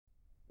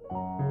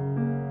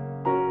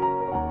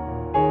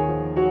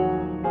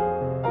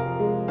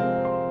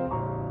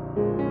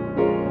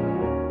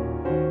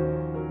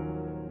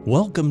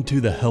Welcome to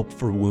the Help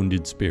for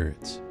Wounded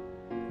Spirits.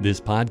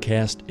 This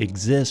podcast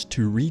exists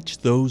to reach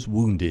those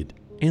wounded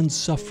and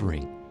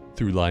suffering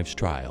through life's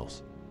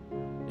trials.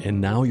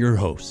 And now your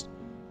hosts,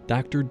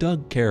 Dr.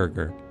 Doug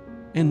Carragher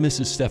and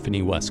Mrs.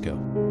 Stephanie Wesco.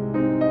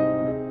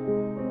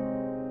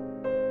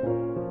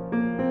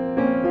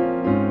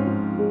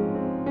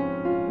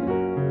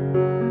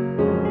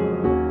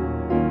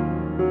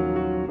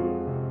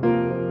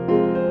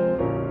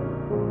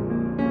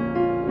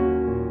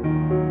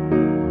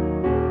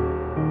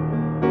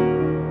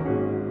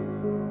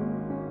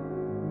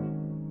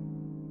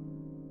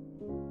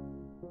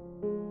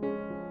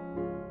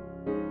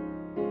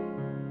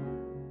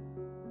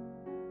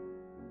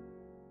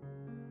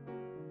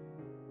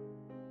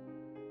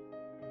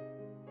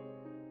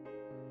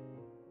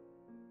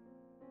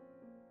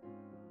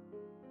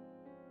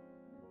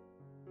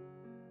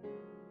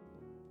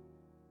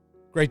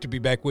 Great to be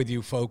back with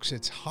you, folks.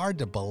 It's hard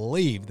to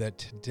believe that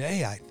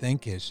today, I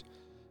think it's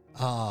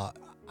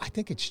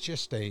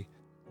just a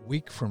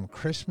week from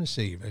Christmas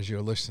Eve as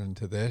you're listening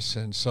to this.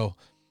 And so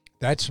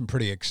that's some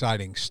pretty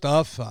exciting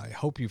stuff. I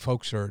hope you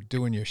folks are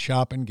doing your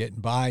shopping, getting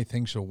by.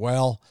 Things are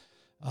well.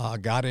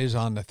 God is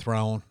on the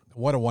throne.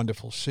 What a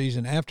wonderful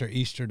season. After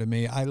Easter, to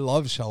me, I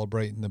love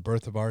celebrating the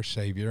birth of our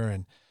Savior.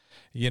 And,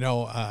 you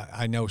know,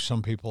 I know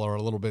some people are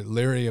a little bit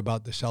leery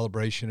about the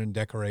celebration and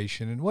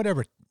decoration and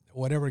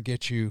whatever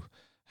gets you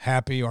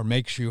happy or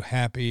makes you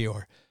happy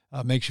or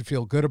makes you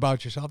feel good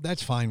about yourself,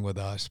 that's fine with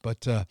us.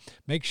 But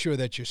make sure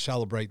that you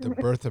celebrate the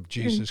birth of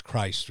Jesus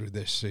Christ through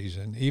this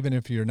season. Even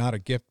if you're not a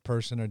gift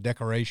person or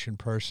decoration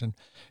person,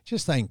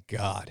 just thank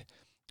God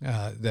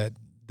that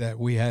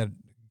we had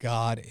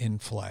God in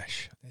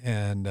flesh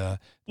and that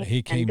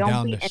he came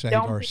down to save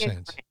our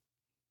sins.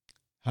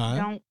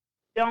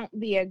 Don't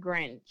be a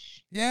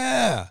Grinch.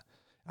 Yeah.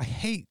 I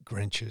hate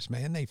Grinches,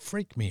 man. They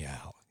freak me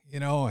out, you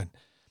know,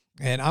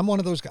 and I'm one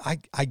of those guys.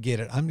 I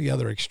get it. I'm the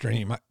other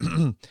extreme.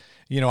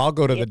 I'll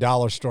go to the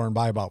dollar store and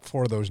buy about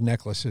 4 of those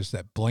necklaces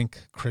that blink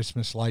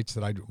Christmas lights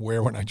that I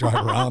wear when I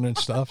drive around and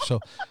stuff. So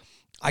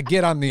I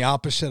get on the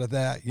opposite of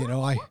that. You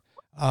know,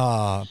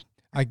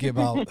 I give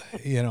out,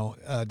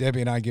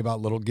 Debbie and I give out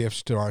little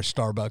gifts to our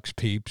Starbucks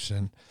peeps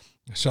and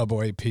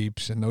Subway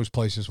peeps and those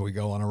places we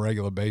go on a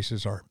regular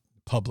basis, our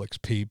Publix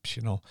peeps,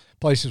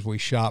 places we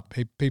shop,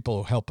 people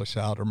who help us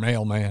out, or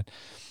mailman.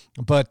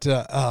 But,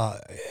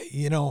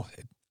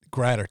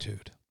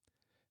 gratitude.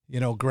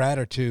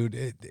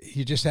 Gratitude,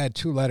 you just add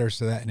 2 letters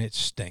to that and it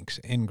stinks,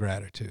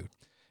 ingratitude.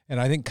 And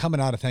I think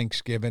coming out of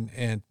Thanksgiving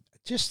and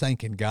just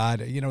thanking God,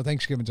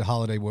 Thanksgiving's a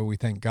holiday where we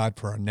thank God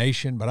for our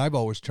nation, but I've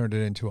always turned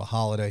it into a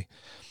holiday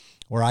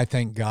where I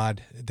thank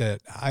God that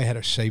I had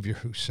a Savior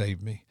who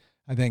saved me.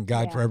 I thank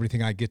God for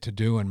everything I get to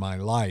do in my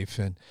life.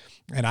 And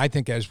I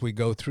think as we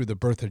go through the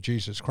birth of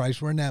Jesus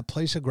Christ, we're in that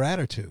place of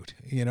gratitude,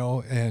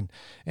 and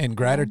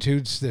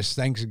gratitude's this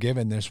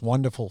Thanksgiving, this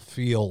wonderful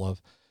feel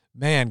of,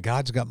 man,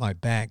 God's got my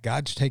back.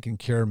 God's taken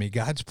care of me.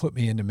 God's put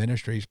me into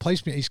ministry.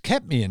 He's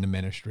kept me in the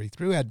ministry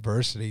through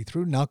adversity,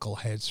 through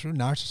knuckleheads, through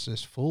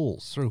narcissist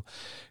fools, through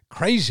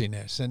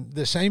craziness. And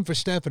the same for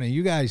Stephanie.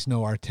 You guys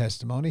know our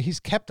testimony.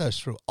 He's kept us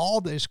through all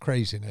this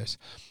craziness.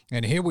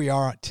 And here we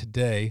are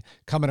today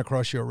coming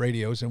across your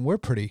radios, and we're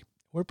pretty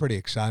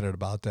excited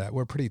about that.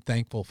 We're pretty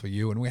thankful for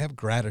you, and we have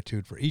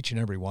gratitude for each and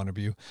every one of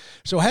you.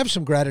 So have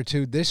some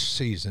gratitude this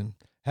season.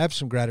 Have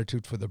some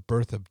gratitude for the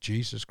birth of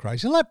Jesus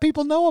Christ, and let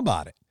people know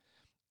about it.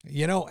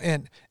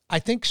 And I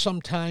think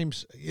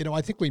sometimes,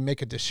 I think we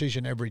make a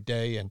decision every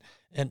day.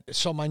 And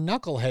so my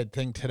knucklehead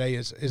thing today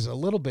is a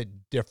little bit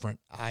different,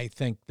 I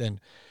think, than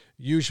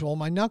usual.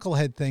 My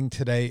knucklehead thing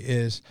today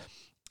is,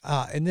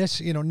 and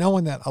this,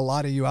 knowing that a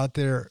lot of you out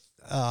there,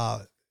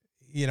 are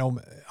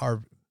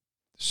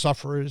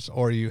sufferers,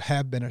 or you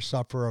have been a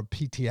sufferer of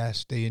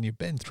PTSD, and you've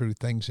been through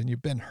things and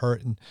you've been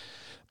hurt. And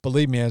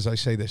believe me, as I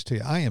say this to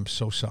you, I am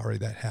so sorry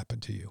that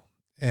happened to you.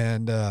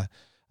 And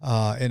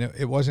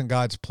it wasn't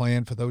God's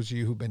plan. For those of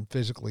you who've been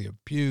physically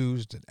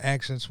abused and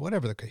accidents,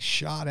 whatever the case,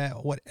 shot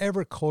at,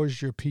 whatever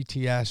caused your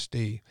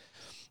PTSD,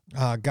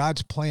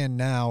 God's plan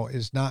now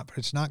it's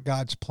not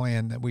God's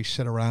plan that we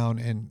sit around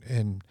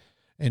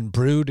and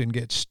brood and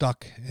get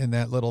stuck in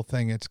that little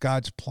thing. It's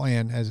God's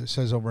plan, as it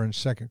says over in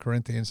 2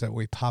 Corinthians, that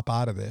we pop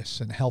out of this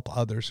and help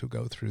others who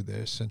go through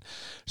this. And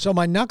so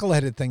my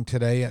knuckleheaded thing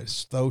today,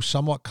 is, though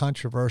somewhat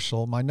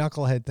controversial, my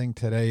knucklehead thing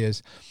today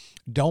is,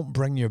 don't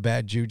bring your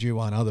bad juju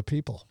on other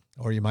people,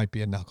 or you might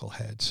be a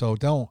knucklehead. So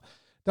don't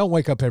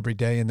wake up every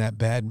day in that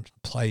bad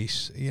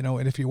place,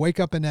 and if you wake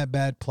up in that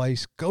bad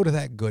place, go to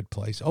that good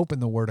place, open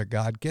the Word of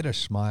God, get a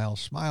smile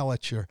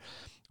at your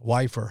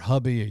wife or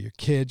hubby or your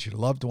kids, your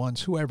loved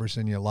ones, whoever's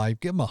in your life,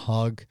 give them a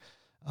hug,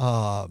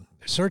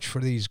 search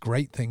for these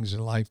great things in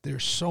life.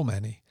 There's so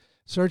many.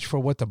 Search for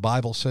what the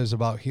Bible says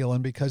about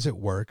healing, because it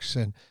works.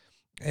 And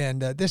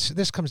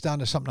this comes down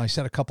to something I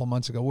said a couple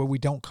months ago, where we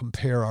don't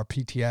compare our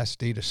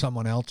PTSD to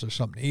someone else or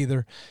something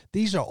either.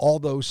 These are all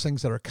those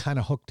things that are kind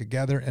of hooked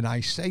together. And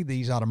I say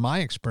these out of my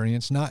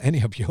experience, not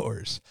any of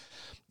yours.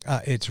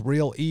 It's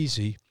real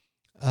easy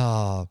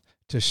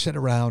to sit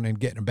around and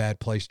get in a bad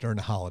place during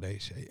the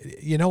holidays.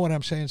 You know what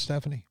I'm saying,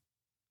 Stephanie?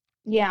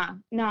 Yeah,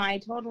 no, I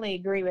totally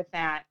agree with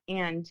that.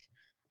 And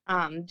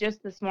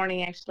just this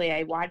morning, actually,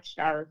 I watched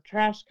our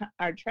trash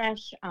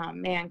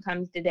man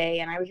comes today,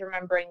 and I was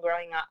remembering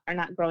growing up, or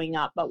not growing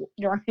up, but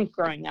during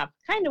growing up,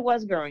 kind of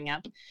was growing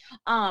up.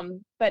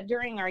 But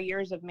during our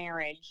years of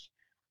marriage,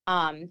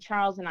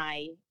 Charles and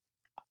I,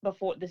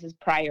 before, this is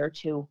prior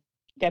to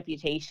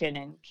deputation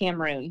in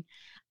Cameroon.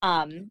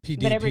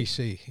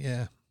 PDPC,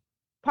 yeah.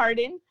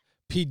 Pardon?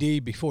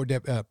 PD before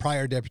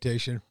prior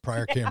deputation,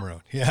 prior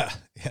Cameroon. Yeah,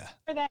 yeah.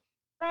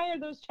 Prior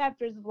those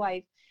chapters of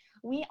life,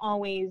 we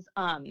always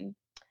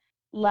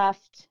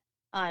left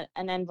an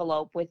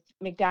envelope with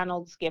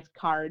McDonald's gift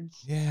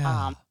cards,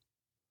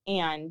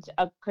 and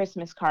a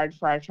Christmas card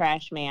for our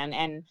trash man.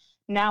 And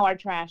now our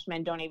trash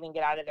men don't even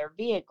get out of their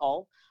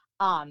vehicle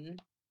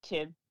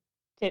to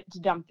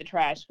dump the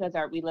trash, because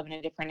we live in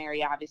a different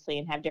area, obviously,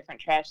 and have different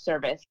trash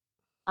service.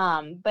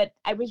 But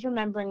I was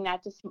remembering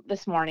that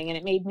this morning, and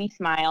it made me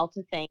smile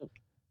to think,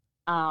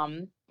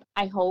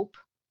 I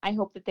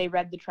hope that they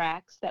read the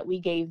tracts that we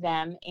gave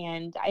them,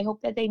 and I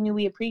hope that they knew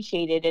we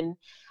appreciated. And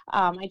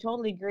I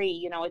totally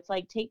agree. It's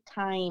like, take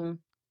time.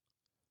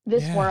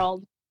 This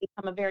world has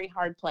become a very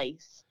hard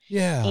place.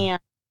 Yeah. And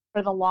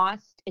for the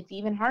lost, it's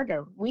even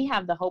harder. We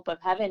have the hope of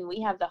heaven.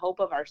 We have the hope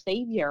of our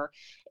Savior.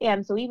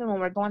 And so even when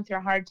we're going through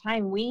a hard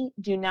time, we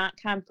do not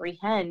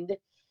comprehend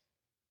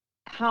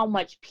how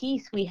much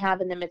peace we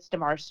have in the midst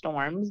of our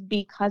storms,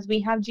 because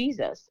we have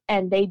Jesus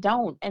and they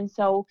don't. And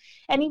so,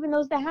 and even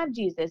those that have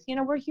Jesus,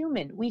 we're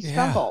human. We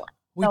struggle.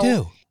 We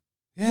do.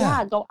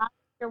 Yeah. Go out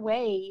your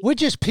way. We're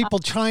just people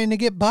trying to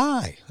get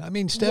by. I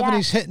mean,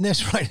 Stephanie's hitting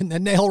this right in the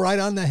nail right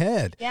on the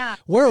head. Yeah.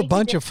 We're a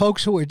bunch of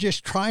folks who are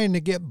just trying to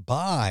get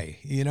by,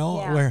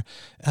 and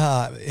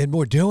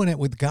we're doing it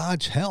with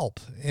God's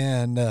help.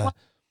 And,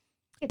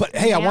 but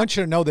hey, I want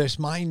you to know this.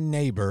 My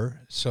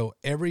neighbor, so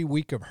every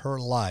week of her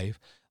life,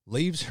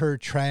 leaves her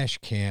trash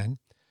can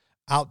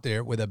out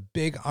there with a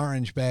big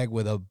orange bag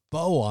with a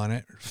bow on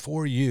it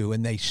for you.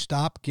 And they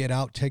stop, get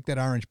out, take that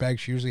orange bag.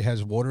 She usually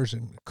has waters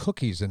and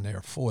cookies in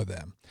there for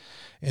them.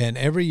 And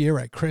every year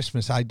at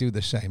Christmas, I do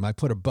the same. I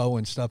put a bow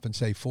and stuff and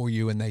say, for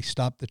you. And they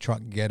stop the truck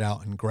and get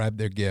out and grab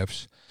their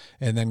gifts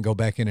and then go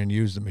back in and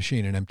use the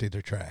machine and empty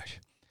their trash.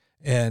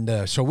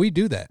 And so we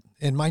do that.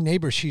 And my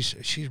neighbor,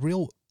 she's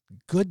real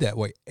good that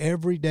way.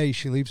 Every day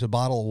she leaves a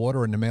bottle of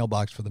water in the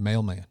mailbox for the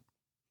mailman.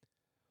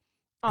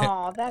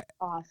 Oh, that's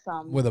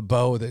awesome. With a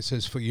bow that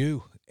says for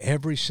you.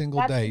 Every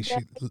single day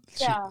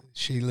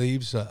she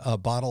leaves a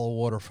bottle of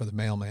water for the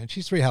mailman.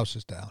 She's 3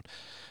 houses down.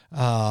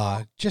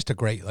 Just a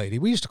great lady.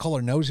 We used to call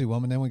her Nosy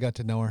Woman, then we got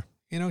to know her.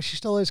 She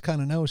still is kind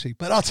of nosy,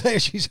 but I'll tell you,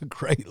 she's a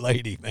great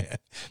lady, man.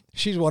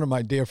 She's one of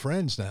my dear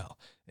friends now,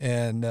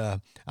 and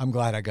I'm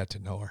glad I got to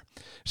know her.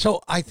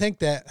 So I think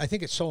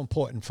it's so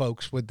important,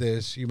 folks, with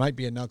this. You might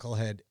be a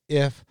knucklehead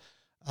if,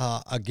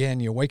 again,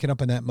 you're waking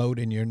up in that mode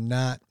and you're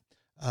not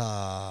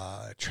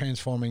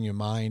transforming your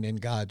mind in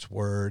God's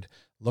word,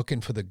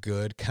 looking for the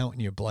good, counting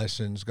your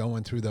blessings,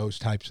 going through those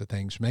types of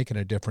things, making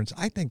a difference.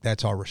 I think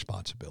that's our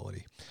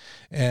responsibility.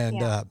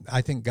 And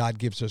I think God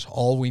gives us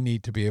all we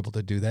need to be able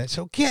to do that.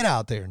 So get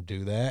out there and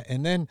do that.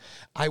 And then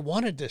I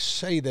wanted to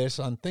say this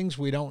on things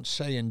we don't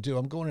say and do.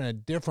 I'm going in a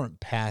different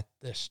path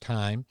this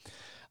time.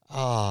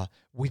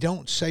 We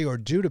don't say or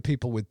do to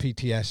people with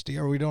PTSD,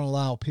 or we don't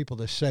allow people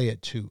to say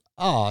it to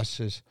us,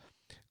 is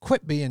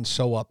quit being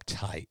so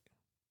uptight.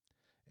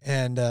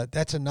 And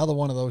that's another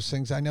one of those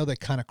things. I know they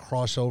kind of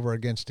cross over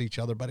against each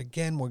other, but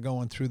again, we're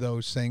going through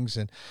those things,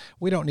 and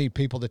we don't need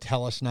people to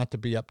tell us not to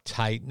be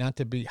uptight, not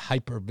to be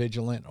hyper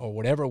vigilant, or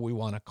whatever we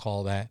want to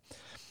call that.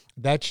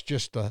 That's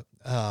just a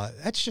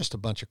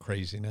bunch of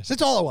craziness.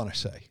 That's all I want to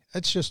say.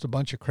 That's just a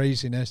bunch of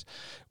craziness.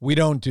 We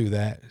don't do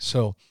that.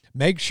 So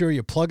make sure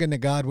you plug into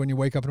God when you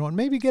wake up in the morning.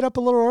 Maybe get up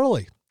a little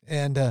early.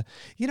 And,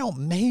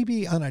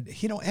 maybe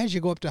as you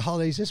go up to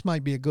holidays, this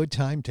might be a good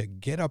time to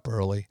get up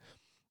early.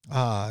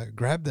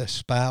 Grab the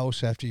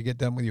spouse after you get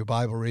done with your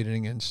Bible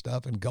reading and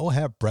stuff and go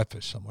have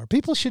breakfast somewhere.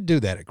 People should do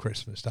that at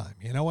Christmas time.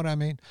 You know what I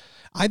mean?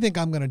 I think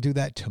I'm going to do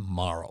that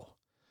tomorrow.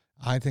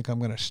 I think I'm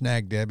going to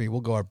snag Debbie. We'll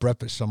go have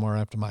breakfast somewhere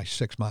after my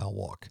 6-mile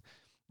walk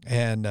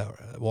and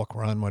walk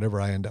around, whatever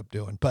I end up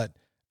doing. But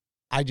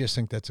I just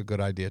think that's a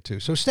good idea too.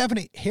 So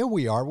Stephanie, here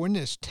we are. We're in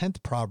this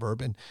 10th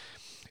proverb, and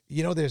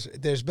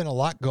there's been a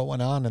lot going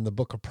on in the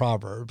book of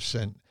Proverbs,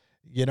 and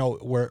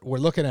we're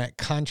looking at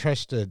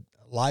contrasted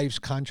lives,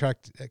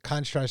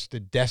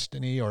 contrasted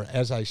destiny, or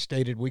as I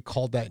stated, we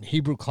called that in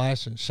Hebrew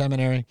class in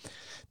seminary.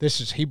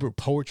 This is Hebrew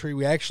poetry.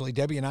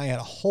 Debbie and I had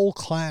a whole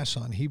class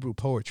on Hebrew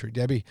poetry.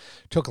 Debbie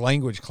took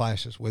language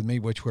classes with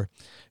me,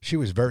 she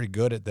was very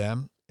good at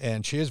them,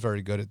 and she is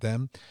very good at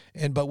them.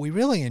 But we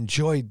really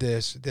enjoyed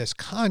this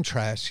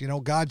contrast.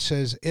 God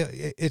says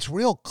it's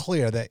real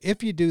clear that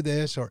if you do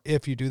this or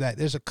if you do that,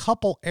 there's a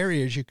couple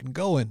areas you can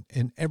go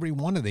in every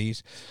one of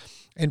these.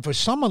 And for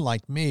someone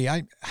like me,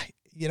 and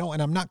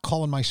I'm not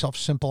calling myself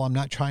simple. I'm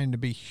not trying to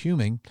be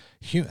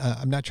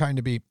I'm not trying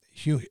to be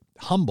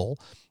humble.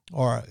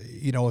 or,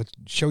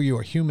 show you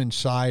a human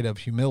side of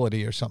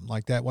humility or something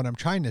like that. What I'm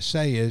trying to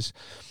say is,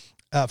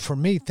 for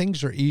me,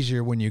 things are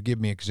easier when you give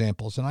me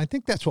examples. And I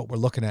think that's what we're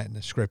looking at in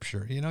the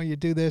scripture. You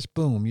do this,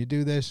 boom, you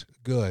do this,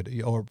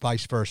 good, or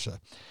vice versa.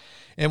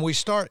 And we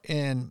start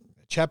in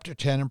chapter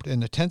 10, in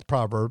the 10th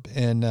proverb,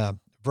 in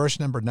verse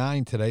number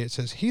 9 today. It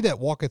says, he that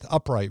walketh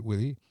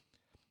uprightly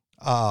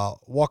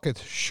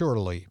walketh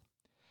surely,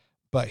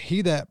 but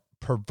he that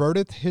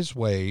perverteth his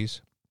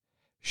ways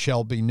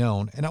shall be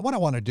known. And what I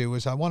want to do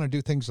is I want to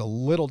do things a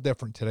little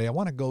different today. I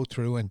want to go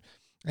through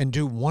and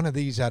do one of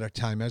these at a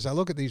time. As I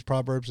look at these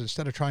Proverbs,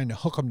 instead of trying to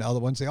hook them to other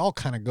ones, they all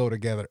kind of go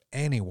together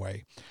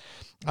anyway.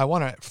 I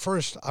want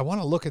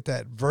to look at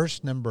that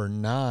verse number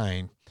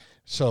 9.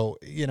 So,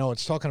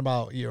 it's talking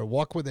about you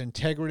walk with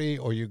integrity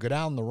or you go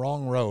down the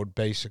wrong road,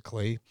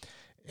 basically.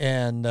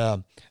 And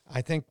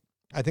I think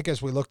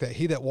as we looked at,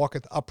 he that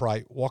walketh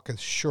upright walketh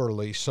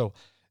surely. So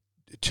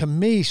to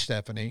me,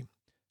 Stephanie,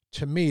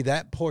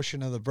 that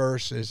portion of the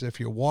verse is if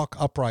you walk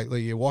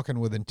uprightly, you're walking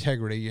with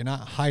integrity, you're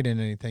not hiding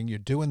anything, you're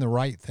doing the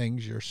right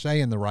things, you're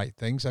saying the right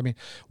things. I mean,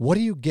 what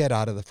do you get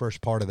out of the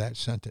first part of that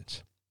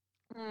sentence?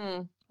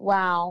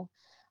 Wow.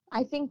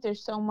 I think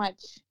there's so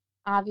much,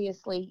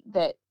 obviously,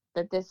 that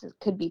this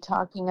could be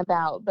talking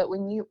about. But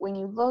when you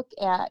look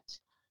at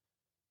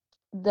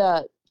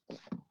the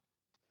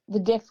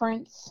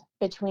difference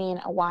between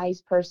a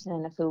wise person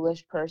and a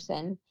foolish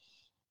person,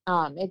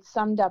 it's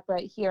summed up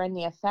right here in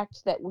the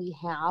effect that we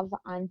have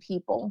on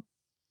people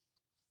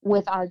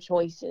with our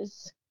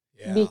choices.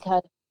 Yeah.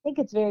 Because I think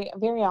it's very,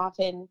 very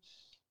often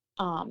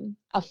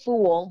a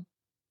fool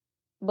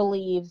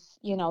believes,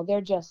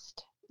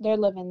 they're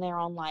living their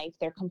own life.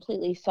 They're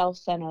completely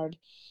self-centered,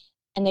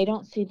 and they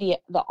don't see the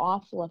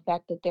awful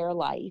effect that their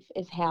life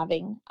is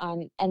having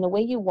on, and the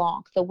way you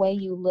walk, the way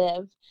you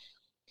live.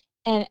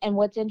 And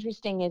what's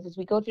interesting is, as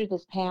we go through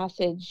this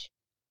passage,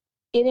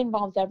 it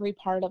involves every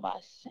part of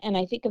us. And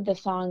I think of the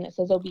song that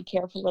says, oh, be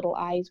careful, little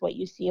eyes, what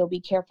you see. Oh, be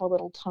careful,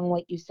 little tongue,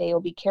 what you say. Oh,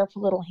 be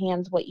careful, little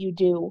hands, what you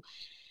do.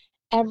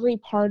 Every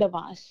part of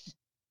us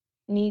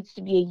needs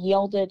to be a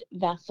yielded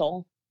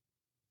vessel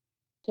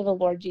to the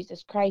Lord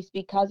Jesus Christ,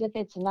 because if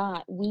it's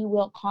not, we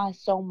will cause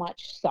so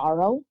much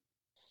sorrow.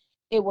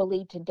 It will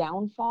lead to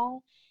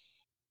downfall.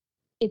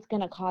 It's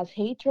going to cause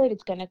hatred.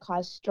 It's going to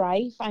cause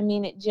strife. I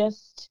mean,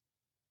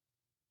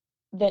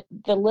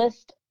 the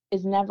list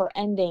is never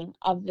ending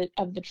of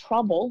the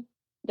trouble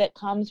that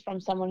comes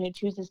from someone who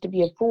chooses to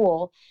be a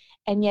fool.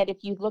 And yet, if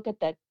you look at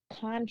the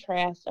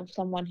contrast of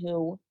someone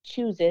who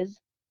chooses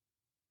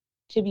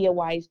to be a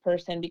wise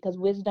person, because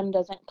wisdom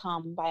doesn't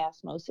come by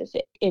osmosis,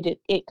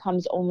 it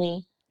comes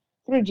only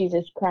through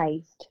Jesus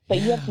Christ. But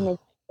you have to make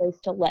a choice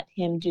to let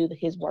him do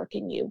his work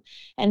in you.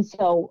 And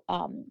so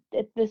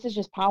this is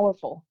just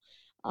powerful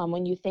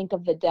when you think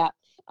of the depth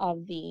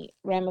of the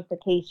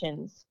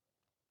ramifications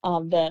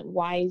of the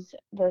wise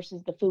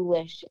versus the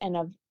foolish, and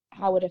of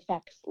how it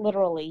affects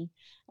literally.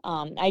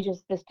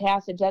 This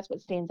passage, that's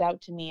what stands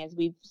out to me as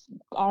we've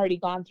already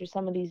gone through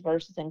some of these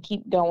verses and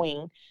keep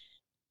going.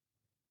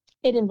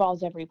 It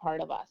involves every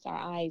part of us, our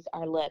eyes,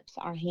 our lips,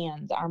 our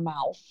hands, our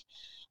mouth.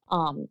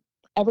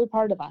 Every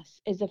part of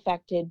us is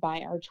affected by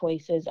our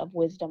choices of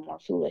wisdom or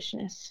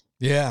foolishness.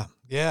 Yeah.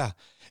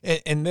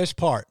 And this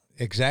part,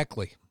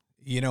 exactly.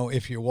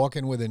 If you're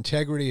walking with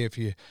integrity, if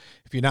you're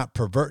not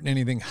perverting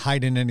anything,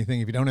 hiding anything,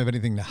 if you don't have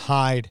anything to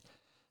hide,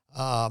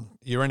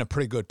 you're in a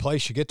pretty good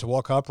place. You get to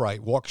walk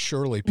upright, walk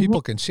surely.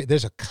 People can see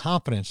there's a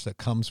confidence that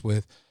comes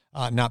with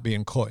not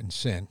being caught in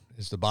sin,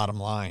 is the bottom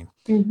line.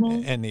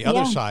 And the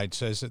other side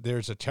says that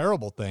there's a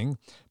terrible thing,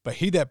 but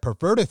he that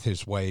perverteth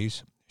his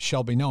ways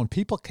shall be known.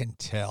 People can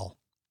tell.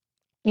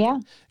 Yeah.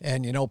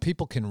 And,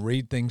 people can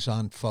read things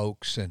on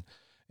folks,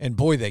 and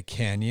boy, they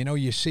can.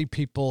 You see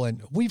people,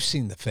 and we've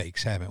seen the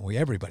fakes, haven't we?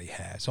 Everybody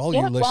has. All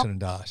you listening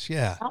to us.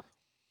 Yeah.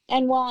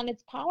 And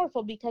it's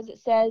powerful because it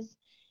says,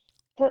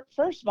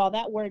 first of all,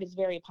 that word is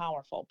very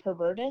powerful.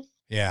 Perverteth.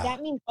 Yeah.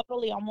 That means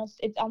literally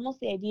it's almost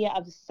the idea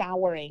of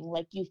souring,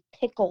 like you've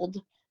pickled,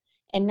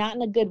 and not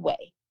in a good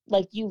way,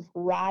 like you've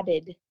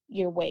rotted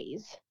your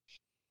ways.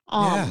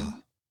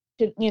 And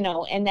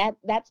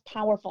that's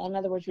powerful. In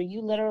other words, where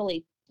you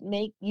literally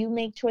make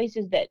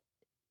choices that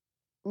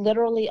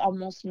literally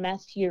almost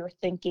mess your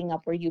thinking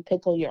up, where you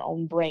pickle your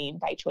own brain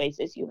by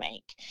choices you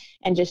make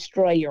and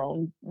destroy your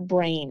own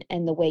brain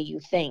and the way you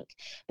think.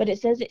 But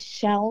it says it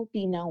shall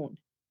be known.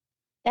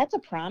 That's a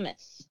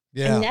promise.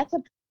 Yeah. And that's a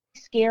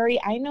scary.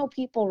 I know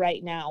people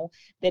right now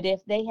that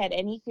if they had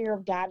any fear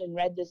of God and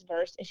read this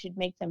verse, it should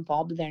make them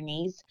fall to their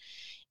knees.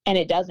 And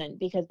it doesn't,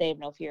 because they have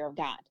no fear of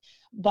God.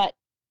 But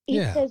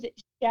it says it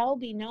shall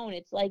be known.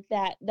 It's like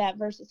that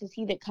verse that says,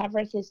 he that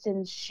covereth his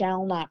sins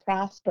shall not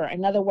prosper.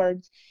 In other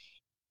words,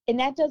 and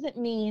that doesn't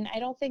mean, I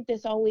don't think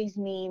this always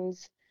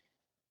means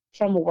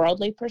from a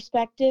worldly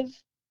perspective.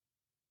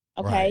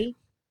 Okay. Right.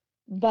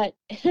 But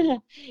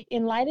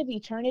in light of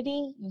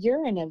eternity,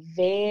 you're in a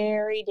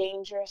very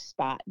dangerous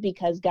spot,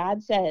 because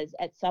God says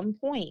at some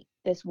point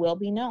this will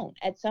be known.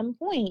 At some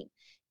point,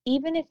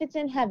 even if it's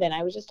in heaven.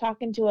 I was just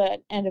talking to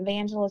an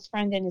evangelist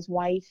friend and his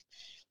wife,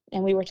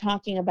 and we were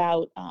talking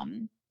about,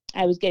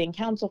 I was getting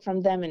counsel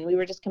from them, and we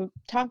were just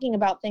talking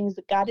about things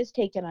that God has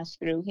taken us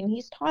through, and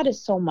he's taught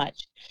us so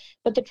much,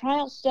 but the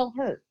trials still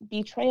hurt.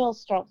 Betrayal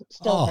still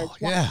hurts.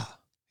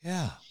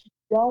 Yeah.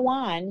 Go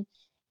on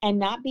and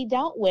not be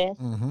dealt with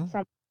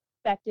from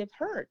perspective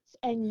hurts.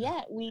 And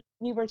yet we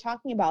were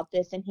talking about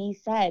this, and he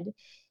said,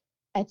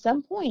 at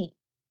some point,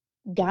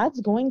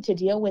 God's going to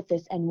deal with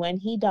this. And when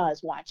he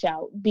does, watch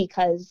out,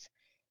 because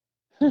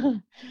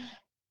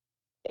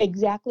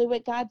exactly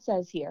what God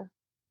says here,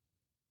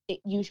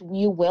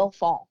 you will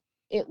fall.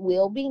 It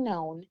will be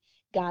known.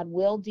 God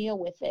will deal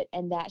with it.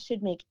 And that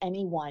should make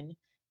anyone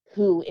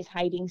who is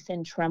hiding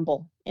sin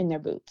tremble in their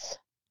boots.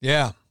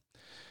 Yeah.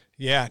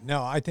 Yeah.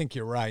 No, I think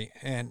you're right.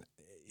 And,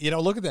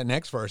 look at that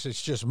next verse.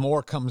 It's just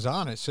more comes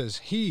on. It says,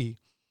 he,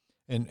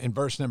 in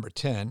verse number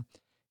 10,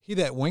 he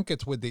that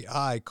winketh with the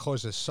eye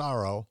causes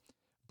sorrow,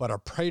 but a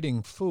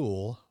prating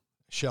fool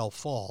shall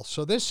fall.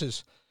 So this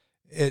is,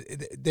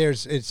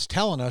 it's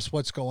telling us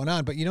what's going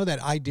on. But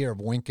that idea of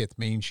winketh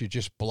means you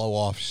just blow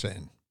off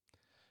sin.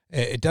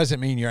 It doesn't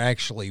mean you're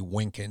actually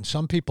winking.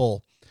 Some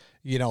people,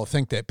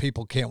 think that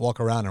people can't walk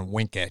around and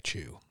wink at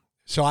you.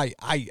 So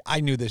I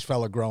knew this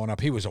fella growing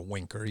up. He was a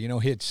winker.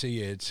 He'd see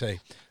you, he'd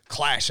say,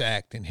 class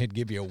act, and he'd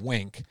give you a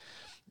wink.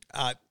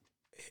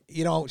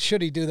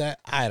 Should he do that?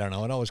 I don't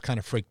know. It always kind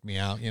of freaked me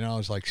out. I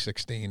was like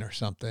 16 or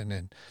something,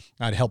 and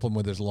I'd help him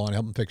with his lawn,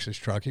 help him fix his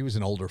truck. He was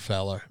an older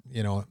fella,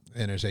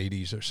 in his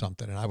 80s or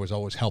something, and I was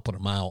always helping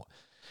him out.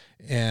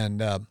 And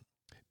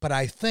but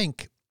I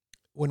think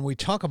when we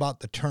talk about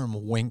the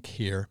term wink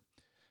here,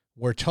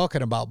 we're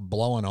talking about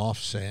blowing off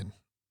sin.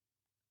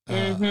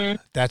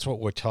 That's what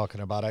we're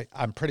talking about.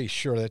 I'm pretty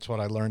sure that's what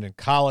I learned in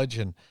college,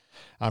 and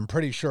I'm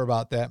pretty sure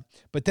about that.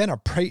 But then a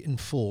prating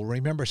fool.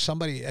 Remember,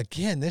 somebody,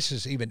 again, this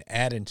is even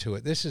adding to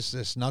it. This is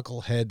this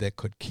knucklehead that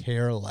could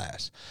care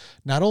less.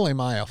 Not only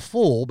am I a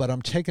fool, but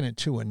I'm taking it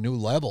to a new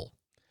level.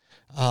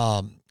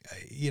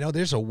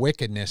 There's a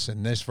wickedness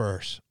in this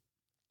verse.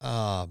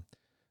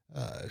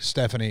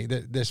 Stephanie,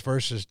 this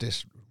verse is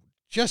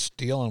just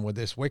dealing with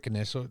this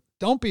wickedness. So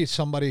don't be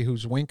somebody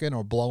who's winking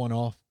or blowing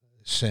off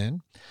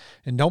sin,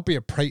 and don't be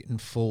a prating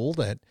fool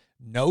that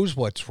knows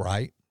what's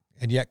right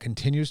and yet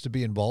continues to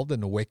be involved in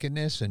the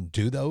wickedness and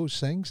do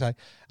those things. I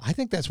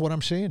think that's what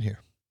I'm seeing here.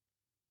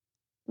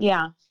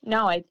 Yeah,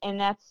 no, and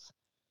that's,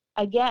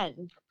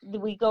 again,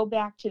 we go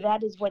back to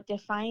that is what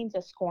defines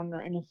a scorner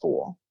and a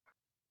fool.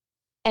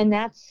 And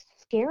that's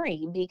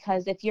scary,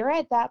 because if you're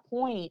at that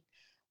point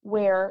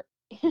where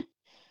it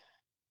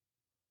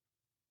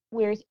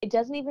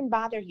doesn't even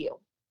bother you,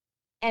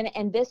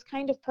 and this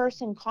kind of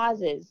person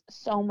causes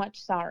so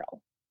much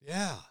sorrow.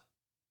 Yeah.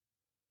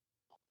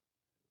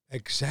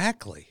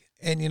 Exactly.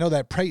 And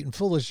that prating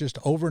fool is just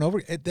over and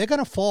over. They're going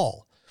to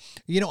fall.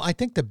 I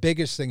think the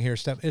biggest thing here,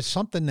 Steph, is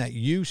something that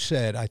you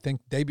said, I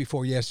think day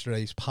before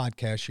yesterday's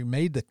podcast. You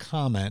made the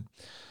comment,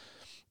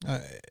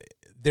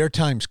 their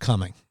time's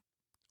coming,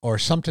 or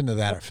something to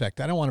that effect.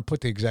 I don't want to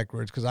put the exact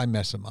words because I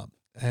mess them up.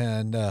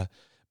 And,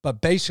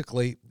 but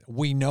basically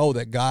we know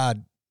that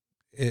God,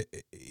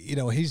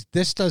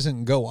 this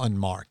doesn't go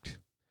unmarked.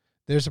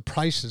 There's a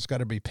price that's got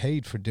to be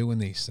paid for doing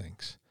these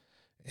things.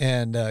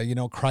 And,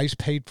 Christ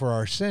paid for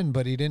our sin,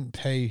 but he didn't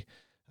pay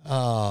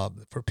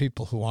for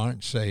people who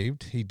aren't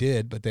saved. He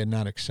did, but they're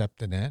not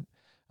accepting it.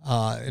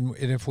 And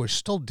if we're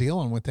still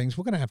dealing with things,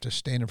 we're going to have to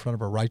stand in front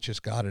of a righteous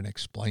God and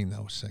explain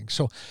those things.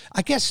 So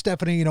I guess,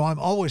 Stephanie, I'm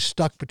always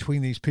stuck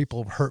between these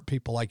people who hurt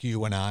people like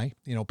you and I,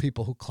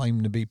 people who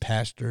claim to be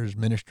pastors,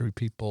 ministry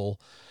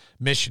people,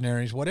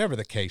 missionaries, whatever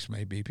the case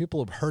may be.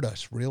 People have hurt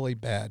us really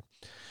bad.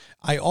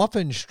 I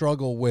often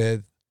struggle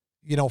with,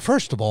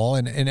 first of all,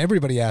 and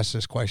everybody asks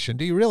this question,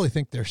 do you really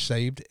think they're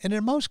saved? And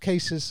in most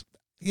cases,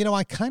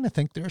 I kind of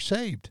think they're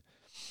saved.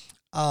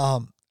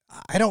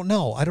 I don't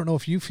know. I don't know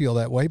if you feel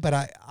that way, but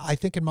I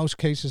think in most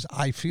cases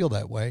I feel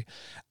that way.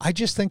 I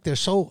just think they're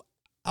so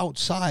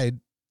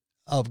outside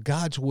of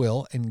God's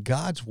will and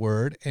God's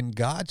word and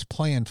God's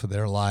plan for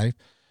their life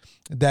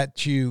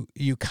that you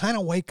kind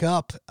of wake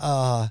up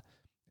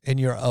and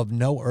you're of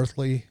no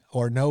earthly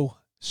or no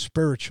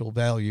spiritual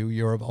value.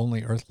 You're of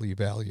only earthly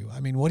value. I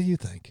mean, what do you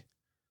think?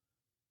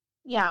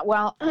 Yeah,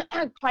 well,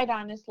 quite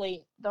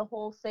honestly, the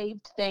whole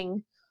saved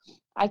thing,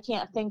 I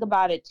can't think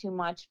about it too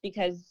much,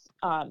 because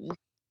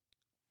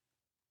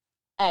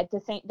at the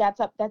same,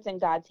 that's in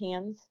God's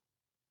hands.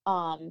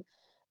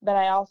 But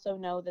I also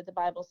know that the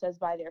Bible says,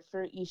 "By their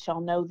fruit ye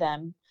shall know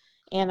them,"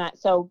 and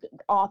so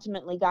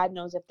ultimately, God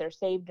knows if they're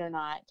saved or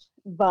not.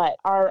 But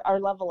our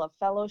level of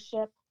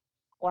fellowship,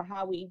 or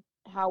how we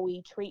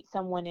treat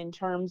someone in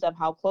terms of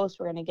how close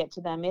we're going to get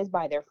to them, is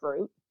by their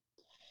fruit.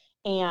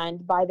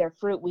 And by their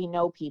fruit we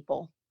know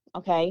people.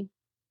 Okay,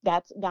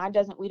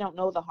 we don't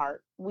know the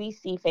heart, we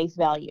see face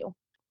value.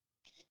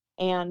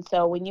 And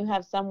so when you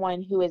have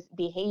someone who is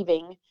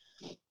behaving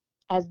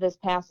as this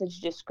passage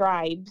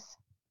describes,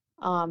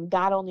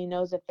 God only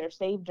knows if they're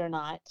saved or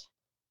not.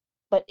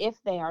 But if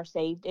they are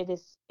saved,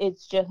 it's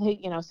just,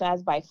 so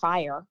as by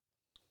fire.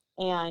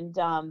 And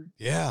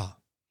yeah,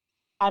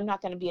 I'm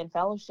not going to be in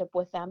fellowship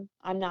with them.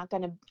 I am not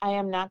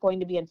going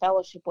to be in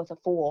fellowship with a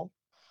fool.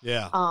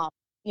 Yeah.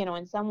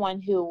 And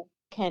someone who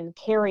can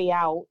carry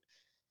out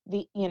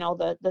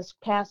this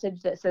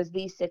passage that says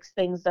these 6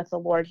 things that the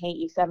Lord hate,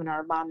 ye 7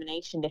 are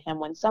abomination to him.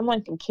 When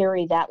someone can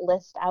carry that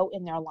list out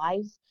in their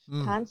lives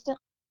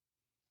constantly,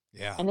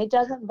 yeah, and it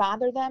doesn't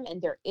bother them,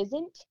 and there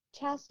isn't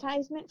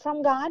chastisement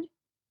from God,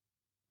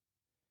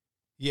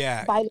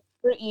 yeah, by the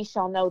fruit ye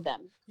shall know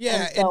them.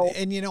 Yeah,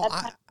 and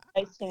that's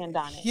I stand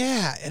on it.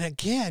 Yeah, and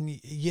again,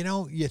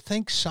 you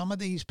think some of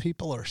these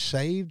people are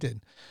saved,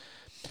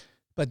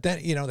 but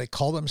then, they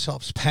call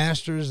themselves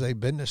pastors. They've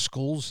been to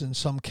schools in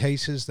some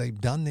cases.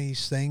 They've done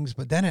these things.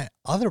 But then at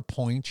other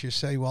points, you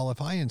say, well, if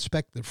I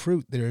inspect the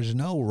fruit, there's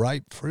no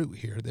ripe fruit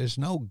here. There's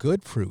no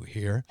good fruit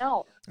here.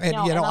 No. And,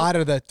 out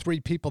of the 3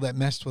 people that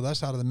messed with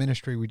us out of the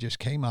ministry we just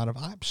came out of,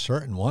 I'm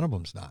certain one of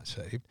them's not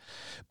saved.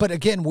 But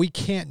again, we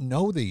can't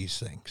know these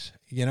things.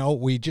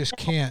 We just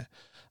can't.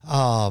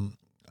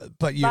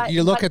 But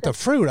you look at the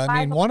fruit. I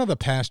mean, one of the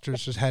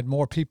pastors has had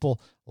more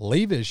people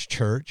leave his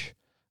church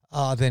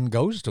than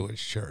goes to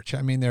his church.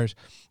 I mean,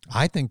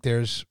 I think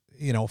there's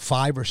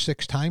 5 or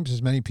 6 times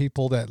as many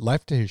people that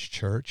left his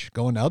church,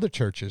 going to other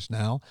churches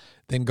now,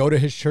 than go to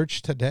his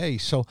church today.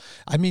 So,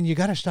 I mean, you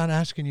got to start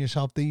asking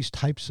yourself these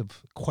types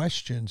of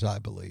questions, I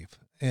believe.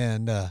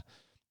 And,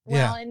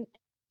 and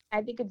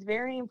I think it's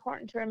very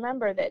important to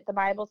remember that the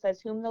Bible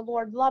says, whom the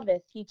Lord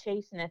loveth, he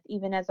chasteneth,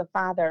 even as a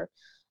father,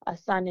 a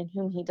son in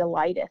whom he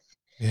delighteth.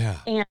 Yeah.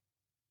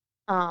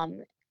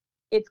 And,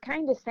 it's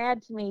kind of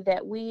sad to me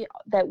that we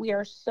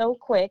are so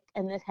quick,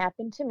 and this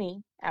happened to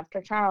me after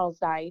Charles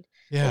died.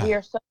 Yeah. We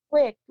are so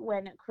quick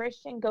when a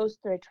Christian goes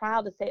through a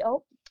trial to say,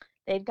 oh,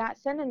 they've got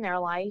sin in their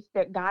life,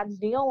 that God's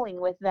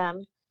dealing with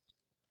them.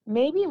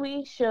 Maybe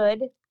we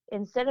should,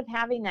 instead of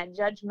having that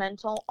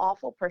judgmental,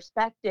 awful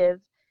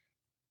perspective,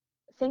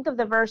 think of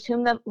the verse,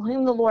 whom the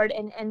Lord,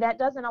 and that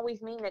doesn't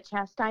always mean that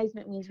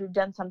chastisement means we've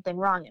done something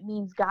wrong. It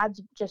means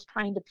God's just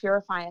trying to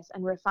purify us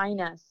and refine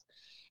us.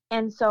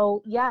 And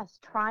so, yes,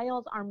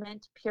 trials are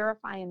meant to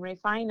purify and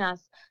refine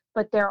us,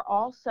 but there's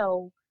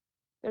also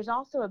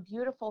a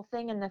beautiful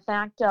thing in the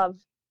fact of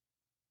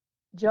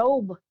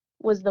Job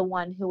was the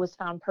one who was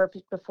found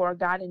perfect before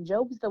God, and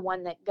Job's the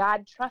one that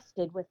God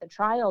trusted with the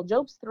trial.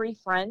 Job's 3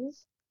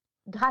 friends,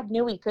 God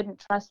knew he couldn't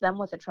trust them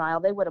with a trial.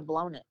 They would have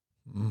blown it.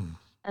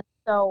 And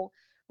so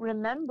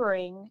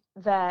remembering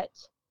that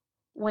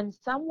when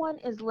someone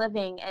is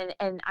living,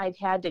 and I've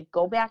had to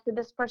go back to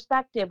this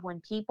perspective, when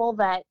people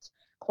that,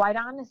 quite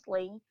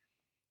honestly,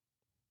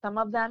 some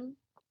of them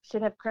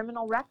should have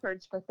criminal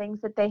records for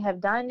things that they have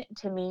done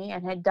to me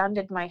and had done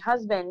to my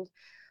husband.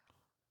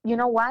 You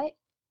know what?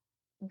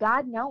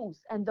 God knows.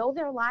 And though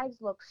their lives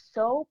look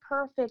so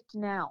perfect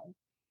now,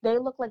 they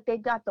look like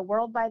they've got the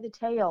world by the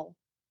tail.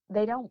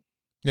 They don't.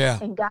 Yeah.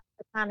 In God's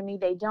economy,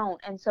 they don't.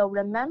 And so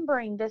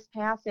remembering this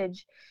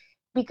passage,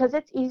 because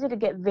it's easy to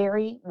get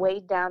very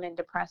weighed down and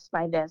depressed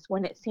by this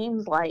when it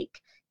seems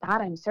like,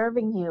 God, I'm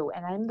serving you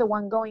and I'm the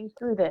one going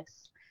through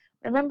this.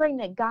 Remembering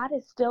that God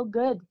is still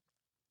good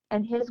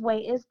and his way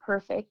is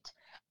perfect.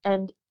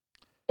 And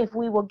if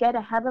we will get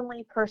a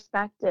heavenly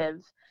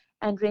perspective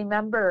and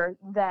remember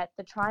that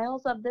the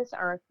trials of this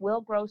earth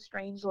will grow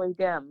strangely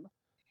dim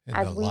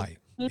as we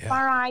keep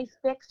our eyes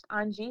fixed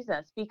on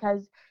Jesus,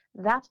 because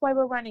that's why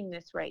we're running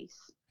this race.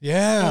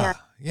 Yeah. And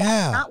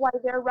that's not why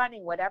they're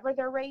running. Whatever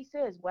their race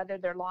is, whether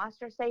they're lost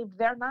or saved,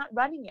 they're not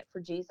running it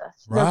for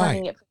Jesus. They're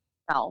running it for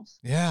themselves.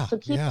 Yeah. So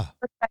keep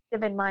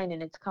perspective in mind,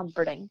 and it's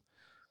comforting.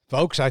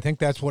 Folks, I think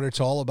that's what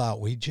it's all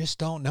about. We just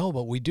don't know,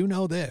 but we do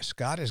know this.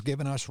 God has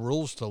given us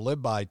rules to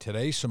live by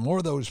today, some more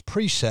of those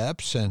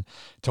precepts, and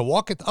to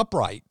walk it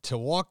upright, to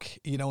walk,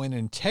 in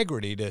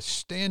integrity, to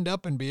stand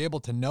up and be able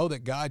to know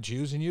that God's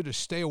using you, to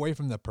stay away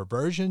from the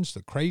perversions,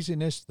 the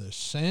craziness, the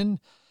sin,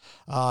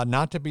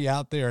 not to be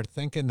out there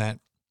thinking that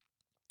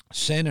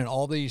sin and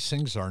all these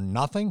things are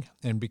nothing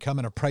and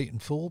becoming a prating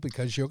fool,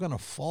 because you're going to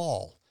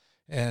fall.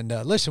 And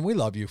listen, we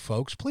love you,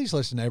 folks. Please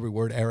listen to every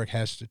word Eric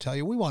has to tell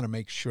you. We want to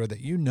make sure that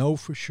you know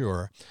for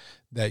sure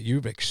that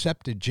you've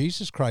accepted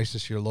Jesus Christ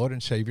as your Lord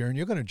and Savior, and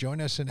you're going to join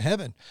us in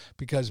heaven,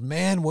 because,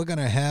 man, we're going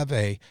to have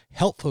a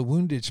Help for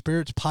Wounded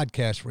Spirits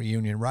podcast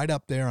reunion right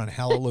up there on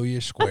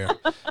Hallelujah Square.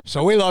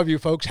 So we love you,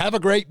 folks. Have a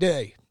great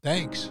day.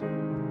 Thanks.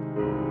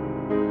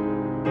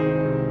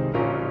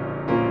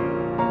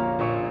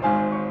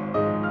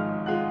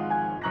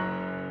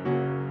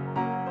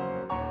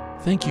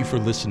 Thank you for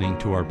listening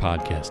to our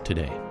podcast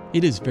today.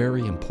 It is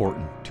very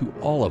important to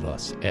all of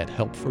us at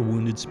Help for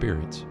Wounded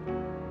Spirits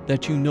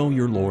that you know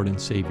your Lord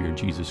and Savior,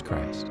 Jesus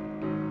Christ.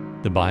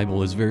 The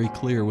Bible is very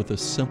clear with a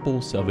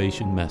simple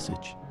salvation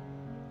message.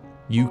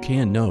 You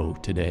can know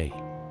today.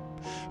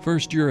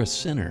 First, you're a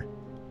sinner,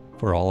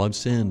 for all have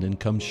sinned and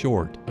come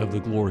short of the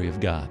glory of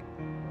God.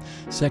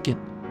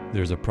 Second,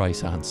 there's a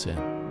price on sin,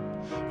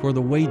 for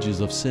the wages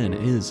of sin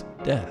is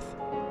death.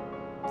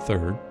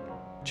 Third,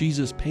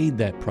 Jesus paid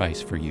that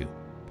price for you.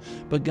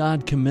 But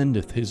God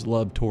commendeth his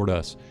love toward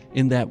us,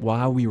 in that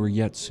while we were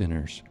yet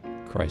sinners,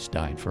 Christ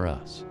died for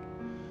us.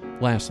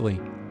 Lastly,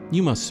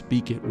 You must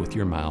speak it with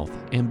your mouth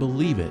and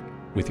believe it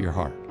with your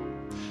heart,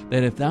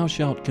 that if thou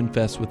shalt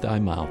confess with thy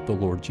mouth the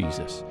Lord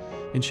Jesus,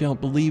 and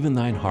shalt believe in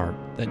thine heart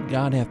that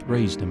God hath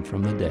raised him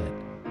from the dead,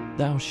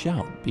 thou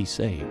shalt be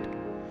saved.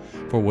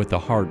 For with the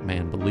heart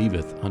man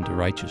believeth unto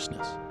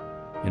righteousness,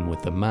 and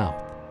with the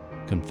mouth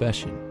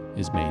confession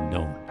is made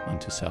known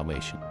unto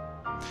salvation.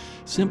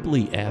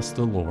 Simply ask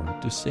the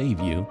Lord to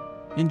save you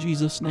in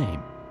Jesus'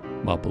 name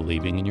while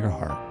believing in your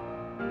heart,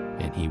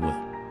 and he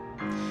will.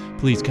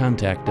 Please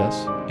contact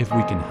us if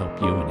we can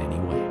help you in any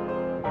way.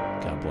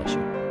 God bless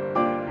you.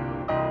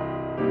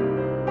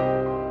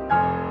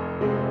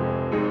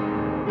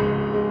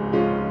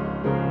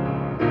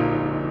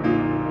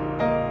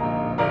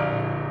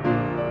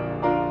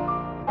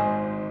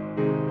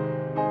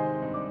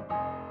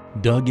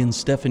 Doug and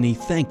Stephanie,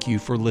 thank you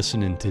for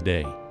listening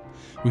today.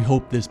 We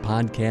hope this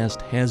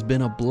podcast has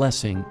been a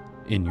blessing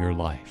in your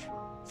life.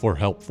 For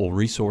helpful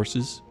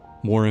resources,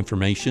 more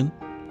information,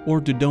 or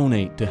to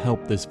donate to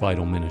help this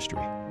vital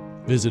ministry,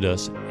 visit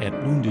us at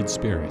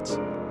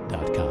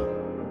woundedspirits.com.